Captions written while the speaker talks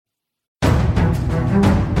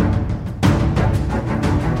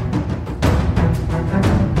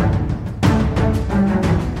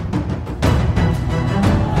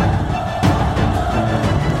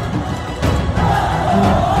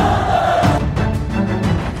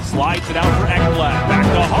Slides it out for Ekblad. Back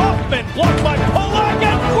to Hoffman. Blocked by Pulock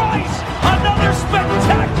and Price. Another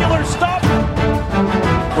spectacular stop.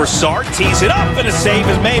 Brassard tees it up and a save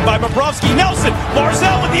is made by Bobrovsky. Nelson.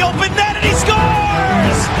 Barzal with the open net and he scores!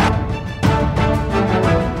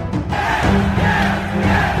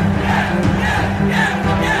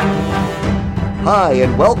 Hi,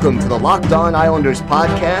 and welcome to the Locked On Islanders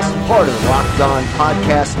podcast, part of the Locked On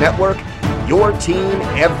Podcast Network, your team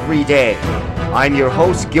every day. I'm your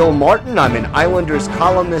host, Gil Martin. I'm an Islanders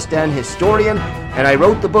columnist and historian, and I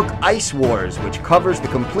wrote the book Ice Wars, which covers the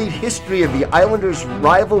complete history of the Islanders'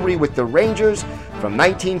 rivalry with the Rangers from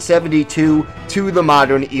 1972 to the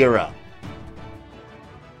modern era.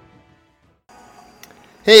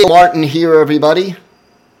 Hey, Martin here, everybody.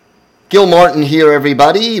 Gil Martin here,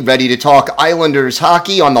 everybody. Ready to talk Islanders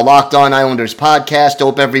hockey on the Locked On Islanders podcast.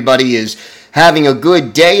 Hope everybody is having a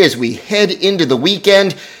good day as we head into the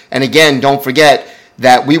weekend. And again, don't forget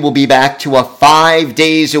that we will be back to a 5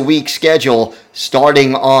 days a week schedule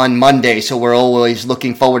starting on Monday. So we're always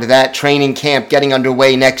looking forward to that. Training camp getting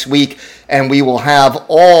underway next week. And we will have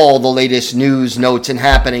all the latest news, notes, and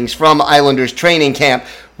happenings from Islanders training camp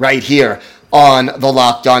right here on the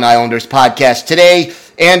Locked On Islanders podcast. Today,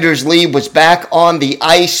 Anders Lee was back on the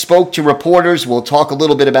ice, spoke to reporters. We'll talk a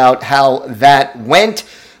little bit about how that went.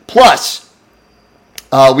 Plus,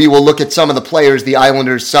 we will look at some of the players the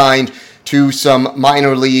Islanders signed to some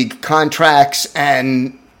minor league contracts.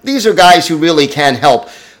 And these are guys who really can help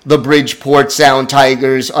the Bridgeport Sound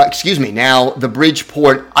Tigers, now the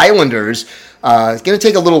Bridgeport Islanders. It's going to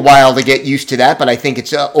take a little while to get used to that, but I think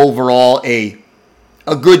it's overall a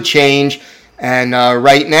good change. And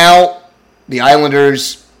right now, the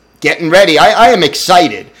Islanders getting ready. I am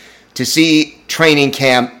excited to see training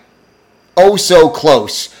camp so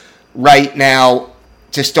close right now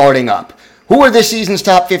to starting up. Who are this season's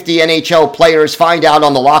top 50 NHL players? Find out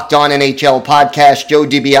on the Locked On NHL podcast. Joe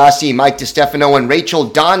DiBiase, Mike DiStefano, and Rachel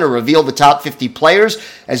Donner reveal the top 50 players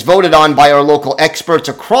as voted on by our local experts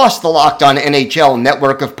across the Locked On NHL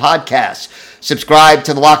network of podcasts. Subscribe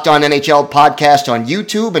to the Locked On NHL podcast on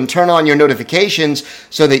YouTube and turn on your notifications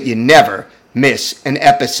so that you never miss an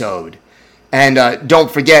episode. And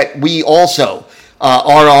don't forget, we also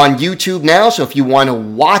are on YouTube now, so if you want to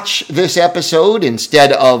watch this episode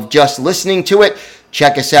instead of just listening to it,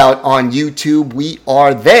 check us out on YouTube. We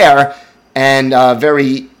are there and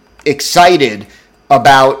very excited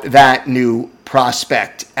about that new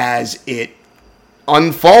prospect as it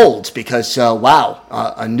unfolds because,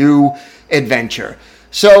 a new adventure.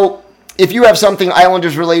 So if you have something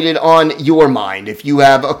Islanders related on your mind, if you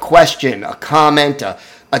have a question, a comment,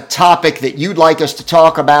 a topic that you'd like us to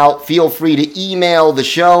talk about, feel free to email the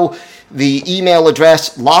show. The email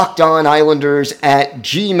address,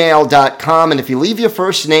 lockedonislanders@gmail.com. And if you leave your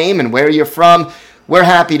first name and where you're from, we're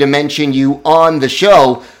happy to mention you on the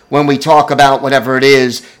show when we talk about whatever it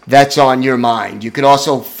is that's on your mind. You could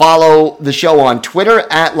also follow the show on Twitter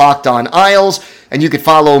at Locked On Isles, and you could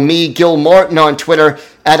follow me, Gil Martin, on Twitter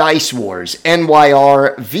at Ice Wars,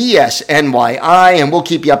 NYRVSNYI, and we'll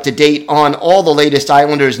keep you up to date on all the latest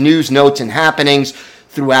Islanders news, notes, and happenings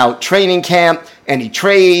throughout training camp, any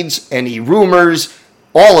trades, any rumors,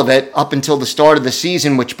 all of it up until the start of the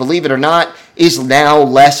season, which, believe it or not, is now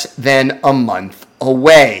less than a month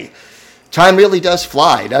away. Time really does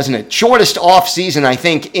fly, doesn't it? Shortest off-season, I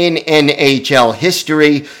think, in NHL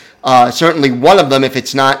history. Certainly one of them, if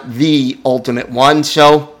it's not the ultimate one.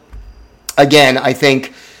 So, again, I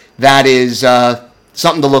think that is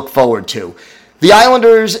something to look forward to. The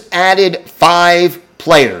Islanders added 5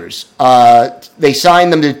 players. They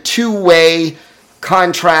signed them to 2-way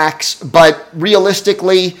contracts, but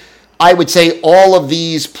realistically, I would say all of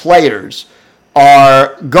these players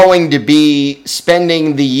are going to be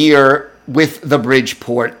spending the year with the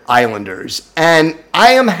Bridgeport Islanders. And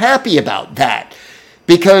I am happy about that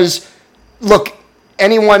because, look,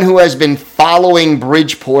 anyone who has been following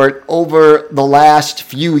Bridgeport over the last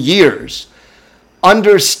few years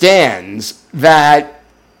understands that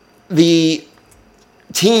the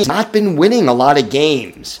team's not been winning a lot of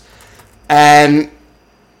games. And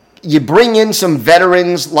you bring in some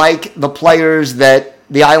veterans like the players that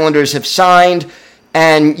the Islanders have signed,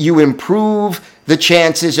 and you improve the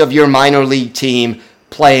chances of your minor league team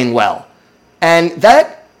playing well. And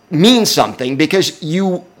that means something because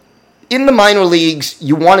in the minor leagues,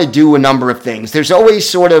 you want to do a number of things. There's always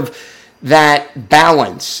sort of that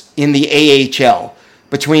balance in the AHL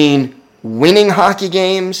between winning hockey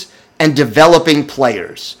games and developing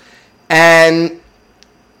players. And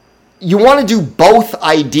you want to do both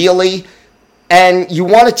ideally, and you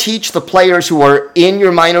want to teach the players who are in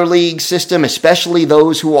your minor league system, especially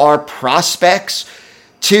those who are prospects,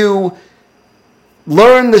 to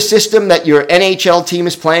learn the system that your NHL team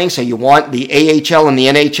is playing. So you want the AHL and the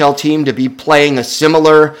NHL team to be playing a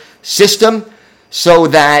similar system so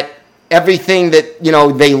that everything that,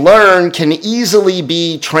 they learn can easily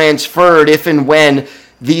be transferred if and when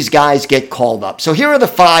these guys get called up. So here are the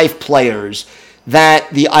 5 players that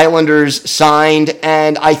the Islanders signed,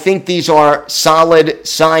 and I think these are solid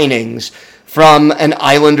signings from an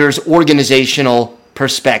Islanders organizational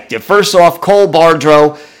perspective. First off, Cole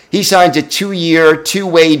Bardreau. He signed a 2-year,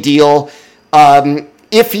 2-way deal.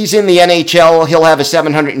 If he's in the NHL, he'll have a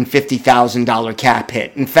 $750,000 cap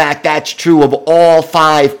hit. In fact, that's true of all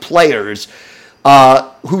 5 players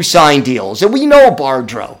who signed deals. And we know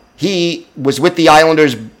Bardreau. He was with the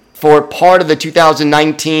Islanders for part of the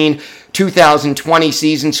 2019-2020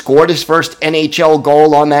 season, scored his first NHL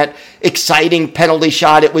goal on that exciting penalty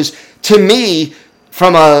shot. It was, to me,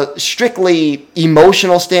 from a strictly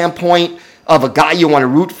emotional standpoint, of a guy you want to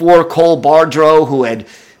root for, Cole Bardreau, who had,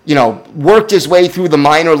 worked his way through the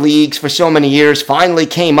minor leagues for so many years, finally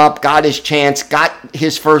came up, got his chance, got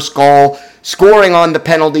his first goal, scoring on the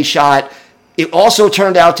penalty shot. It also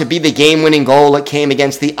turned out to be the game-winning goal that came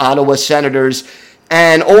against the Ottawa Senators,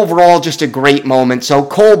 and overall just a great moment. So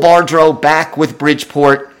Cole Bardreau back with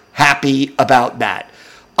Bridgeport, happy about that.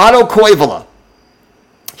 Otto Koivula,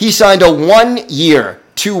 he signed a 1-year,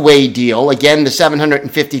 2-way deal. Again, the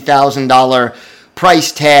 $750,000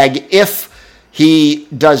 price tag if he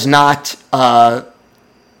does not,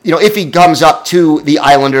 if he comes up to the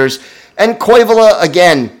Islanders. And Koivula,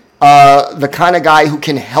 again, the kind of guy who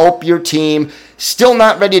can help your team. Still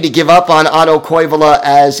not ready to give up on Otto Koivula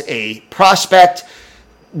as a prospect.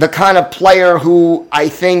 The kind of player who I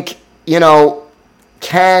think,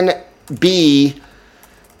 can be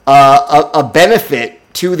a benefit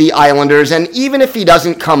to the Islanders. And even if he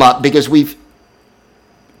doesn't come up, because we've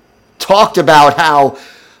talked about how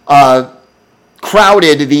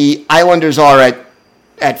crowded the Islanders are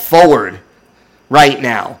at forward right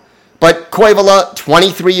now. But Koivula,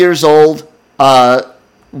 23 years old,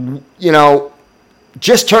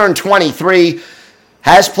 just turned 23,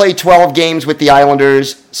 has played 12 games with the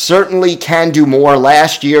Islanders, certainly can do more.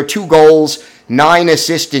 Last year, 2 goals, 9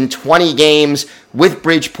 assists in 20 games with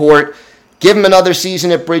Bridgeport. Give him another season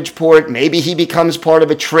at Bridgeport. Maybe he becomes part of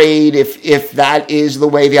a trade if that is the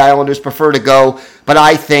way the Islanders prefer to go. But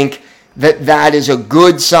I think that is a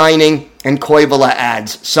good signing, and Koivula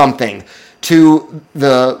adds something to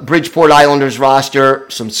the Bridgeport Islanders roster,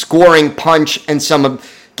 some scoring punch, and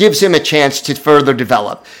gives him a chance to further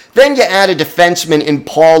develop. Then you add a defenseman in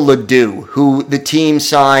Paul Ledoux, who the team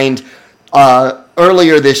signed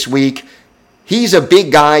earlier this week. He's a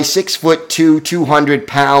big guy, 6'2", 200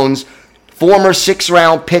 pounds, former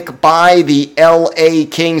 6th-round pick by the LA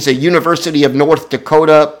Kings, a University of North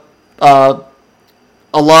Dakota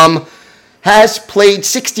alum, has played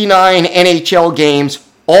 69 NHL games,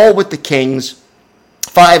 all with the Kings,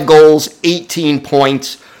 5 goals, 18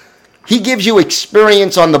 points. He gives you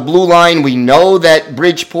experience on the blue line. We know that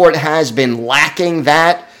Bridgeport has been lacking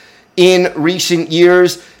that in recent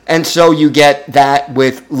years, and so you get that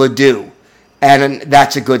with Ledoux, and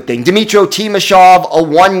that's a good thing. Dmytro Timashov, a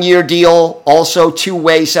 1-year deal, also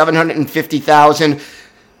 2-way, $750,000.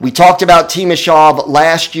 We talked about Timashov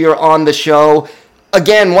last year on the show.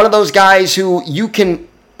 Again, one of those guys who you can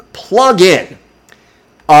plug in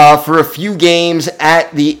for a few games at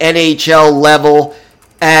the NHL level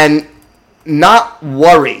and not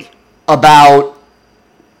worry about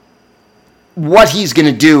what he's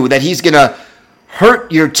going to do, that he's going to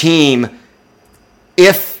hurt your team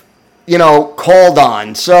if, called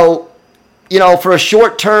on. So, for a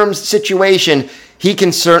short-term situation, he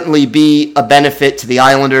can certainly be a benefit to the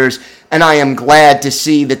Islanders, and I am glad to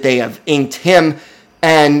see that they have inked him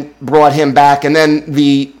and brought him back. And then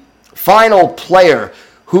the final player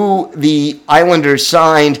who the Islanders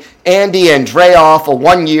signed, Andy Andreoff, a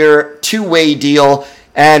 1-year, 2-way deal,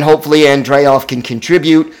 and hopefully Andreoff can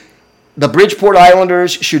contribute. The Bridgeport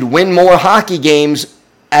Islanders should win more hockey games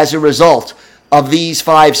as a result of these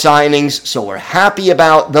 5 signings, so we're happy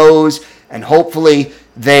about those, and hopefully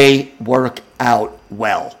they work out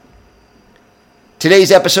well.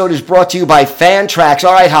 Today's episode is brought to you by Fantrax.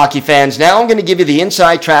 All right, hockey fans, now I'm going to give you the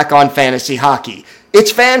inside track on fantasy hockey.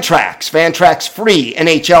 It's Fantrax. Fantrax free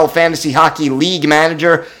NHL Fantasy Hockey League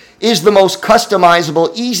Manager is the most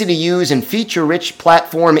customizable, easy-to-use, and feature-rich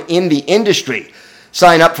platform in the industry.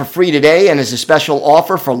 Sign up for free today, and as a special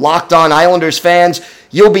offer for Locked On Islanders fans,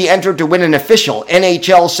 you'll be entered to win an official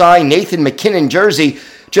NHL-signed Nathan MacKinnon jersey.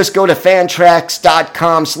 Just go to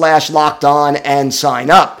fantrax.com/lockedon and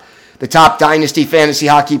sign up. The top dynasty fantasy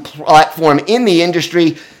hockey platform in the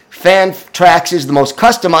industry, Fantrax is the most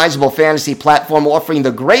customizable fantasy platform offering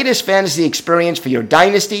the greatest fantasy experience for your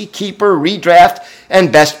dynasty, keeper, redraft,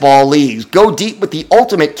 and best ball leagues. Go deep with the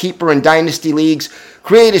ultimate keeper and dynasty leagues.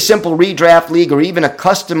 Create a simple redraft league or even a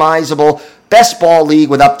customizable best ball league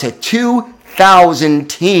with up to 2,000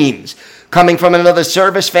 teams. Coming from another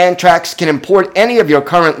service, Fantrax can import any of your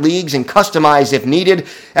current leagues and customize if needed.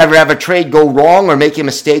 Ever have a trade go wrong or make a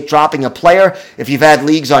mistake dropping a player? If you've had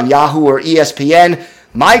leagues on Yahoo or ESPN,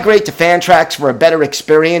 migrate to Fantrax for a better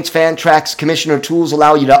experience. Fantrax commissioner tools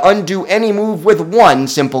allow you to undo any move with one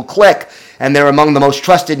simple click. And they're among the most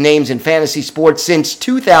trusted names in fantasy sports since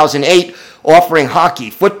 2008, offering hockey,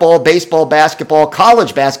 football, baseball, basketball,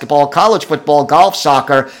 college football, golf,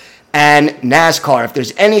 soccer, and NASCAR. If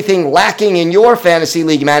there's anything lacking in your fantasy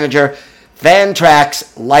league manager,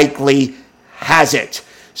 Fantrax likely has it.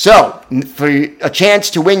 So, for a chance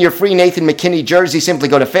to win your free Nathan McKinney jersey, simply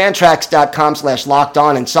go to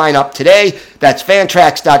fantrax.com/lockedon and sign up today. That's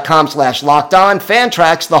fantrax.com/lockedon.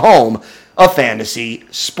 Fantrax, the home of fantasy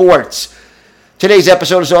sports. Today's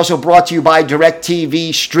episode is also brought to you by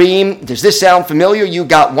DirecTV Stream. Does this sound familiar? You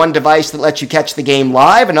got one device that lets you catch the game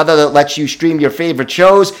live, another that lets you stream your favorite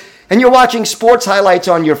shows, and you're watching sports highlights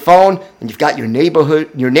on your phone, and you've got your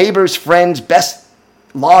neighbor's friend's best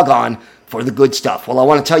log on for the good stuff. Well, I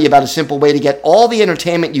want to tell you about a simple way to get all the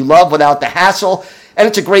entertainment you love without the hassle, and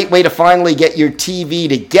it's a great way to finally get your TV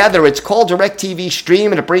together. It's called DirecTV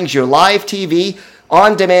Stream, and it brings your live TV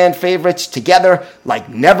on-demand favorites together like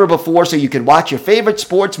never before, so you can watch your favorite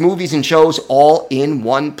sports, movies, and shows all in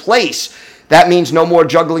one place. That means no more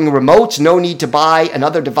juggling remotes, no need to buy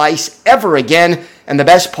another device ever again, and the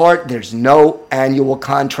best part, there's no annual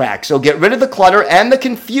contract. So get rid of the clutter and the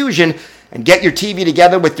confusion and get your TV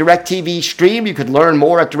together with DirecTV Stream. You could learn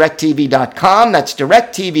more at directtv.com. That's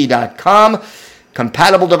directtv.com.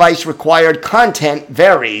 Compatible device required. Content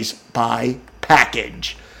varies by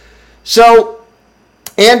package. So,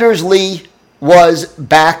 Anders Lee was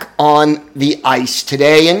back on the ice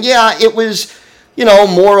today. And yeah, it was,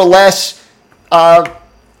 more or less part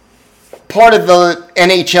of the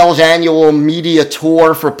NHL's annual media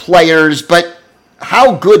tour for players. But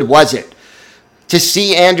how good was it to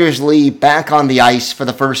see Anders Lee back on the ice for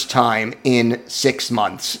the first time in 6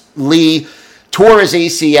 months? Lee tore his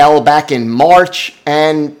ACL back in March,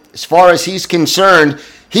 and as far as he's concerned,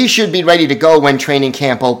 he should be ready to go when training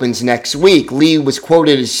camp opens next week. Lee was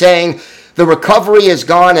quoted as saying, "The recovery has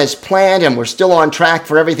gone as planned, and we're still on track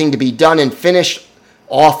for everything to be done and finished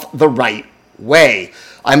off the right way.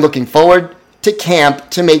 I'm looking forward to camp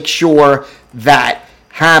to make sure that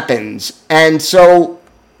happens." And so,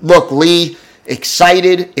 look, Lee,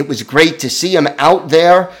 excited. It was great to see him out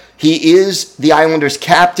there. He is the Islanders'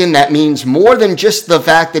 captain. That means more than just the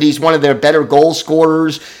fact that he's one of their better goal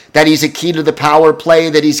scorers, that he's a key to the power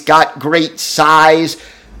play, that he's got great size.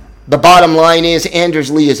 The bottom line is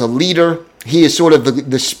Anders Lee is a leader. He is sort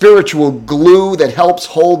of the spiritual glue that helps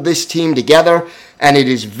hold this team together, and it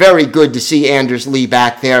is very good to see Anders Lee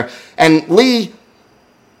back there. And Lee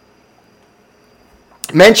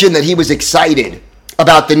mentioned that he was excited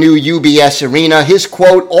about the new UBS Arena. His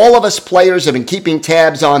quote, "All of us players have been keeping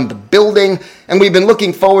tabs on the building, and we've been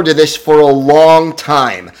looking forward to this for a long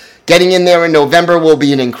time. Getting in there in November will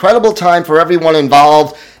be an incredible time for everyone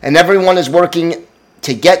involved, and everyone is working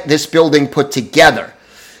to get this building put together.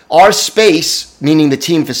 Our space," meaning the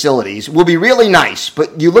team facilities, "will be really nice,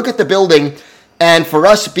 but you look at the building, and for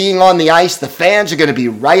us being on the ice, the fans are going to be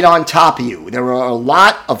right on top of you. There are a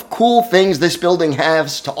lot of cool things this building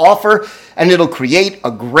has to offer, and it'll create a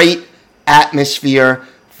great atmosphere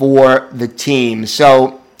for the team."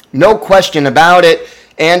 So, no question about it,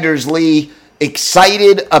 Anders Lee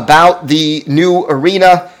excited about the new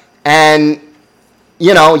arena, and, he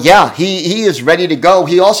is ready to go.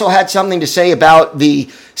 He also had something to say about the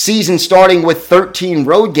season starting with 13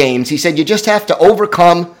 road games. He said, "You just have to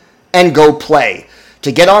overcome and go play.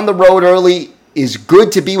 To get on the road early is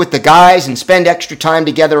good to be with the guys and spend extra time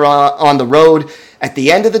together on the road. At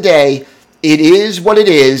the end of the day, it is what it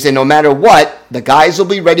is, and no matter what, the guys will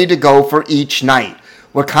be ready to go for each night.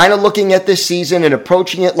 We're kind of looking at this season and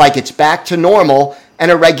approaching it like it's back to normal and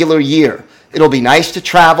a regular year. It'll be nice to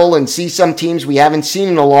travel and see some teams we haven't seen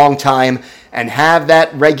in a long time and have that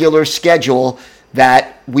regular schedule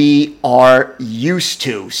that we are used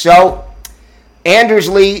to." So, Anders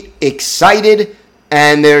Lee excited,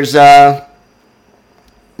 and there's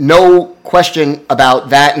no question about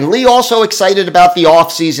that. And Lee also excited about the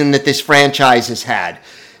offseason that this franchise has had.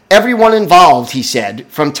 "Everyone involved," he said,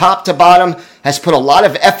 "from top to bottom, has put a lot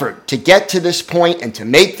of effort to get to this point and to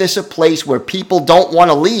make this a place where people don't want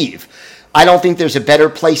to leave. I don't think there's a better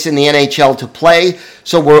place in the NHL to play.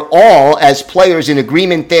 So we're all, as players, in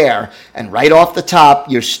agreement there. And right off the top,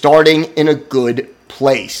 you're starting in a good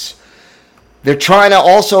place. They're trying to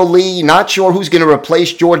also, Lee, not sure who's going to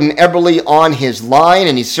replace Jordan Eberle on his line,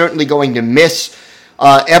 and he's certainly going to miss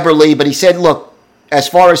Eberle. But he said, look, as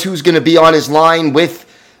far as who's going to be on his line with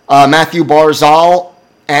Matthew Barzal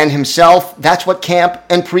and himself, that's what camp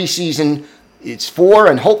and preseason is for,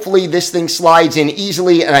 and hopefully this thing slides in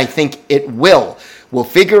easily, and I think it will. We'll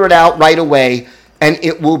figure it out right away, and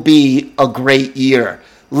it will be a great year.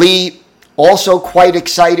 Lee, also quite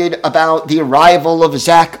excited about the arrival of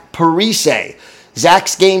Zach Parise.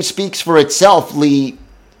 Zach's game speaks for itself, Lee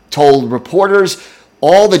told reporters.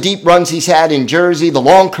 All the deep runs he's had in Jersey, the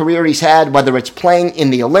long career he's had, whether it's playing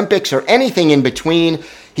in the Olympics or anything in between,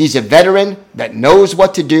 he's a veteran that knows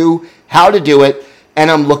what to do, how to do it, and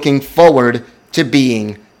I'm looking forward to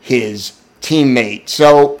being his teammate.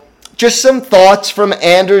 So just some thoughts from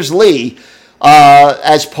Anders Lee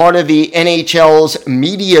as part of the NHL's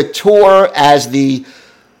media tour as the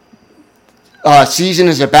season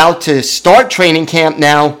is about to start. Training camp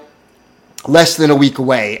now, less than a week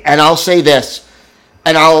away. And I'll say this,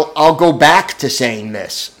 and I'll go back to saying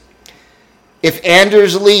this. If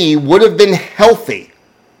Anders Lee would have been healthy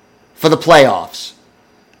for the playoffs,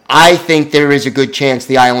 I think there is a good chance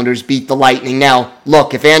the Islanders beat the Lightning. Now,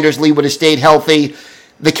 look, if Anders Lee would have stayed healthy,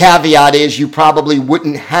 the caveat is you probably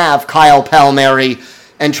wouldn't have Kyle Palmieri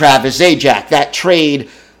and Travis Zajac. That trade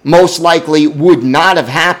most likely would not have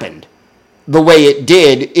happened the way it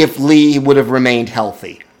did if Lee would have remained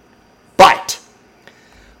healthy. But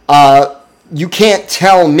you can't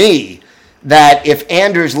tell me that if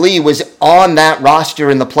Anders Lee was on that roster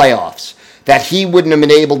in the playoffs, that he wouldn't have been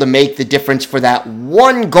able to make the difference for that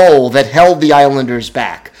one goal that held the Islanders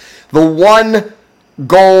back. The one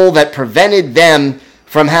goal that prevented them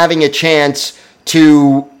from having a chance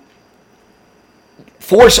to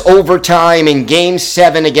force overtime in Game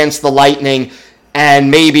 7 against the Lightning and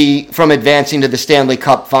maybe from advancing to the Stanley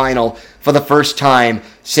Cup Final for the first time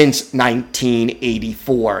since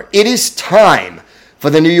 1984. It is time for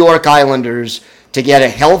the New York Islanders to get a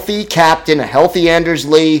healthy captain, a healthy Anders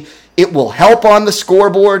Lee. It will help on the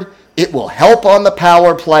scoreboard. It will help on the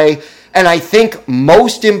power play. And I think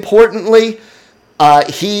most importantly,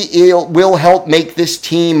 he will help make this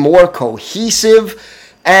team more cohesive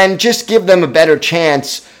and just give them a better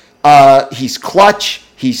chance. He's clutch,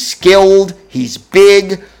 he's skilled, he's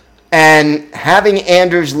big, and having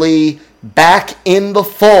Anders Lee back in the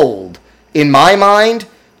fold, in my mind,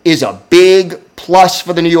 is a big plus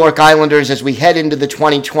for the New York Islanders as we head into the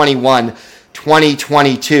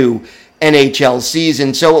 2021-2022 NHL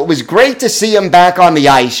season. So it was great to see him back on the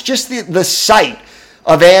ice. Just the sight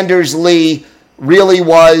of Anders Lee really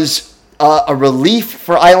was a relief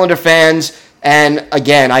for Islander fans. And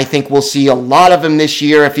again, I think we'll see a lot of him this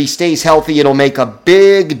year. If he stays healthy, it'll make a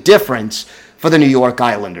big difference for the New York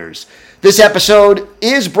Islanders. This episode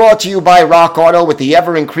is brought to you by Rock Auto. With the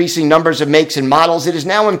ever-increasing numbers of makes and models, it is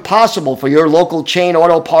now impossible for your local chain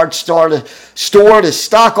auto parts store to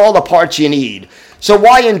stock all the parts you need. So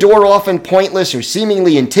why endure often pointless or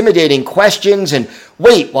seemingly intimidating questions and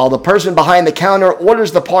wait while the person behind the counter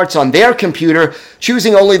orders the parts on their computer,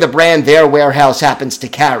 choosing only the brand their warehouse happens to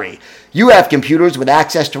carry? You have computers with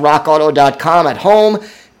access to rockauto.com at home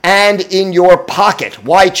and in your pocket.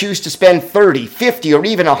 Why choose to spend 30, 50, or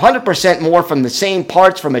even 100% more from the same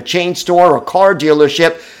parts from a chain store or car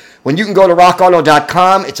dealership when you can go to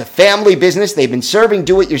rockauto.com? It's a family business. They've been serving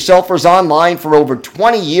do-it-yourselfers online for over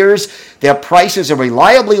 20 years. Their prices are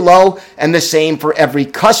reliably low and the same for every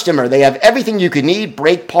customer. They have everything you could need: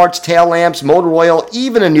 brake parts, tail lamps, motor oil,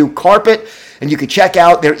 even a new carpet. And you can check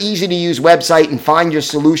out their easy-to-use website and find your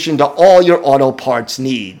solution to all your auto parts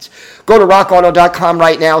needs. Go to rockauto.com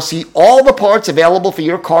right now. See all the parts available for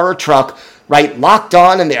your car or truck. Write Locked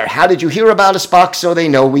On in there. How did you hear about us box so they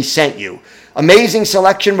know we sent you. Amazing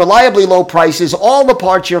selection, reliably low prices, all the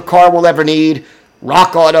parts your car will ever need.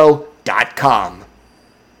 rockauto.com.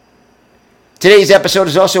 Today's episode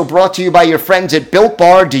is also brought to you by your friends at Built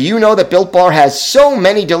Bar. Do you know that Built Bar has so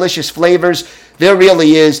many delicious flavors? There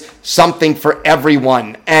really is something for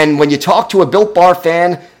everyone. And when you talk to a Built Bar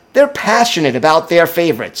fan, they're passionate about their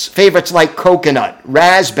favorites. Favorites like coconut,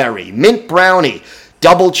 raspberry, mint brownie,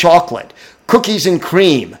 double chocolate, cookies and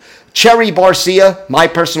cream, cherry barcia, my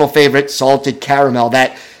personal favorite, salted caramel.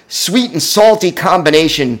 That sweet and salty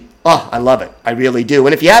combination, oh, I love it. I really do.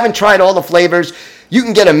 And if you haven't tried all the flavors, you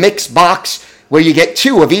can get a mixed box where you get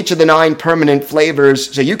 2 of each of the 9 permanent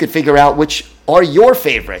flavors so you can figure out which are your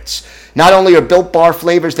favorites. Not only are Built Bar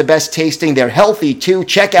flavors the best tasting, they're healthy too.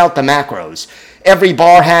 Check out the macros. Every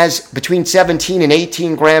bar has between 17 and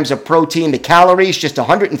 18 grams of protein. The calories, just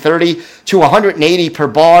 130 to 180 per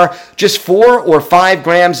bar. Just 4 or 5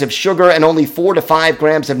 grams of sugar and only 4 to 5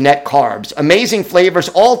 grams of net carbs. Amazing flavors,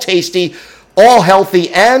 all tasty, all healthy,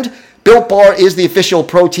 and Built Bar is the official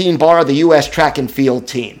protein bar of the U.S. track and field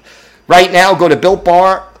team. Right now, go to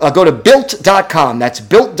Built.com. That's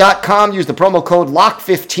Built.com. Use the promo code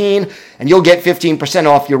LOCK15, and you'll get 15%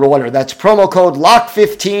 off your order. That's promo code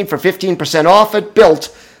LOCK15 for 15% off at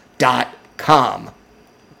Built.com.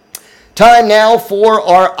 Time now for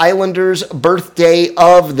our Islanders birthday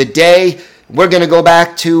of the day. We're going to go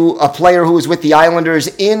back to a player who was with the Islanders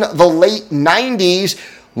in the late 90s.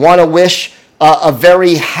 Want to wish a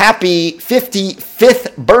very happy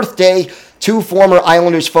 55th birthday to former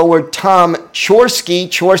Islanders forward Tom Chorske.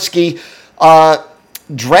 Chorske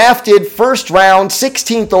drafted first round,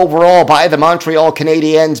 16th overall by the Montreal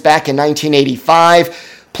Canadiens back in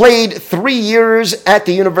 1985. Played 3 years at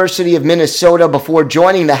the University of Minnesota before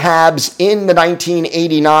joining the Habs in the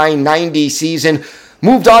 1989-90 season.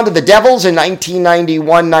 Moved on to the Devils in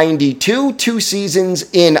 1991-92, 2 seasons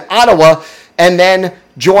in Ottawa, and then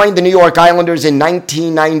joined the New York Islanders in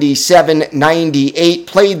 1997-98.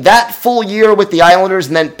 Played that full year with the Islanders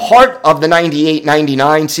and then part of the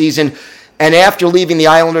 98-99 season. And after leaving the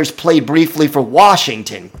Islanders, played briefly for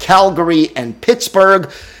Washington, Calgary, and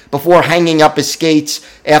Pittsburgh before hanging up his skates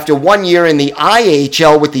after 1 year in the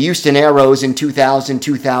IHL with the Houston Aeros in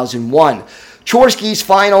 2000-2001. Chorske's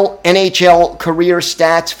final NHL career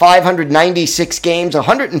stats: 596 games,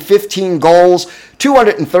 115 goals,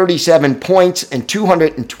 237 points, and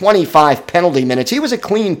 225 penalty minutes. He was a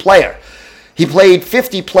clean player. He played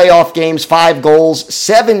 50 playoff games, 5 goals,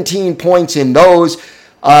 17 points in those.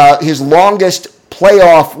 His longest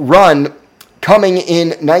playoff run coming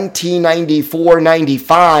in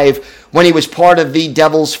 1994-95 when he was part of the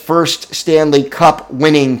Devils' first Stanley Cup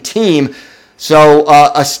winning team. So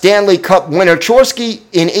a Stanley Cup winner. Chorske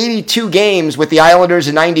in 82 games with the Islanders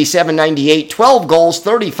in 97-98, 12 goals,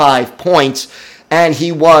 35 points, and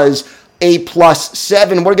he was a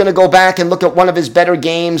 +7. We're going to go back and look at one of his better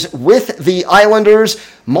games with the Islanders.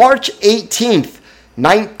 March 18th,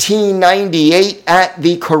 1998 at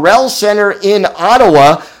the Corel Center in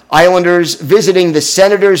Ottawa. Islanders visiting the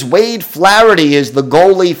Senators. Wade Flaherty is the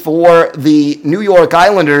goalie for the New York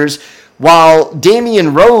Islanders, while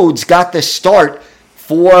Damian Rhodes got the start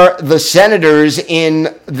for the Senators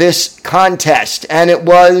in this contest. And it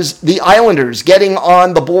was the Islanders getting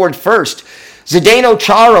on the board first. Zdeno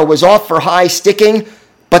Chara was off for high sticking,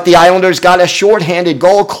 but the Islanders got a shorthanded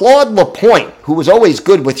goal. Claude Lapointe, who was always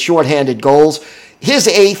good with shorthanded goals, his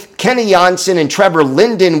 8th. Kenny Janssen and Trevor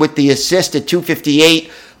Linden with the assist at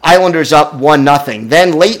 2:58. Islanders up 1-0.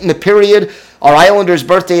 Then late in the period, our Islanders'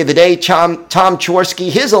 birthday of the day, Tom Chorske,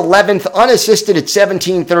 his 11th, unassisted at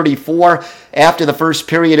 17:34. After the first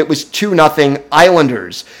period, it was 2-0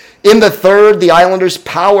 Islanders. In the third, the Islanders'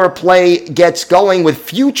 power play gets going with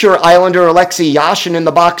future Islander Alexei Yashin in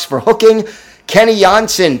the box for hooking. Kenny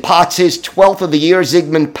Janssen pots his 12th of the year.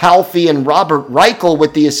 Zygmunt Palffy and Robert Reichel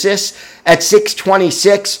with the assists at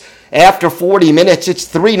 6:26. After 40 minutes, it's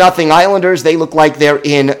 3-0 Islanders. They look like they're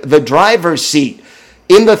in the driver's seat.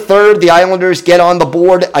 In the third, the Islanders get on the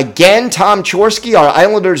board again. Tom Chorske, our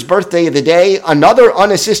Islanders' birthday of the day, another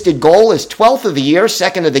unassisted goal, his 12th of the year,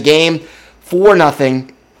 second of the game,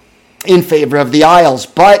 4-0 in favor of the Isles.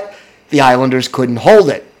 But the Islanders couldn't hold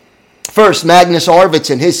it. First, Magnus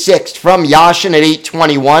Arvidsson, his 6th from Yashin at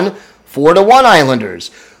 8:21, 4-1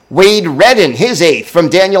 Islanders. Wade Redden, his 8th from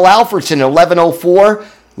Daniel Alfredsson at 11:04.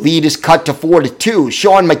 Lead is cut to 4-2.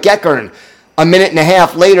 Sean McEachern, a minute and a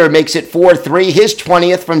half later, makes it 4-3. His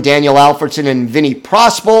 20th from Daniel Alfredsson and Vinny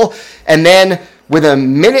Prospal. And then with a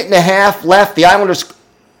minute and a half left, the Islanders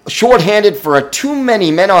shorthanded for a too many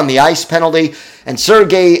men on the ice penalty. And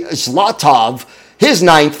Sergei Zlatov, his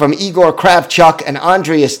 9th from Igor Kravchuk and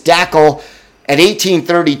Andreas Dackl at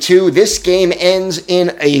 18:32. This game ends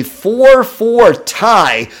in a 4-4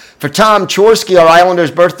 tie for Tom Chorske, our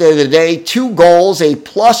Islanders' birthday of the day. 2 goals, a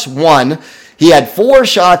 +1. He had 4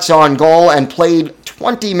 shots on goal and played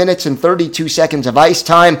 20 minutes and 32 seconds of ice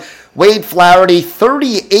time. Wade Flaherty,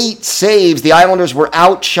 38 saves. The Islanders were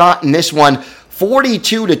outshot in this one,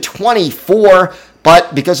 42-24.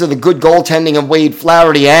 But because of the good goaltending of Wade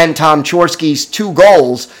Flaherty and Tom Chorske's 2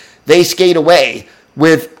 goals, they skate away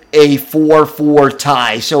with a 4-4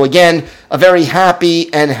 tie. So again, a very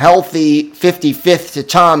happy and healthy 55th to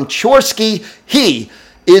Tom Chorske. He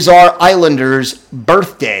is our Islanders'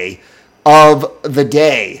 birthday of the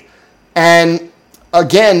day. And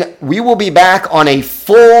Again, we will be back on a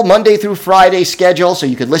full Monday through Friday schedule, so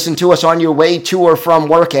you could listen to us on your way to or from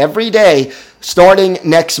work every day, starting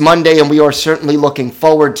next Monday, and we are certainly looking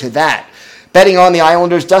forward to that. Betting on the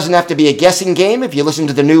Islanders doesn't have to be a guessing game. If you listen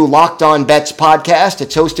to the new Locked On Bets podcast,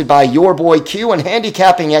 it's hosted by your boy Q and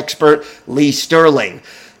handicapping expert Lee Sterling.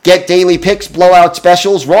 Get daily picks, blowout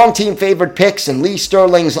specials, wrong team favorite picks, and Lee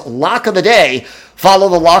Sterling's lock of the day. Follow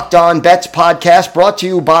the Locked On Bets podcast, brought to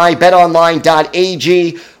you by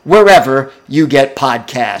betonline.ag, wherever you get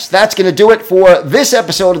podcasts. That's going to do it for this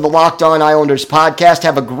episode of the Locked On Islanders podcast.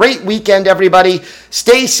 Have a great weekend, everybody.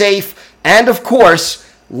 Stay safe, and of course,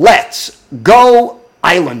 let's go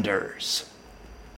Islanders.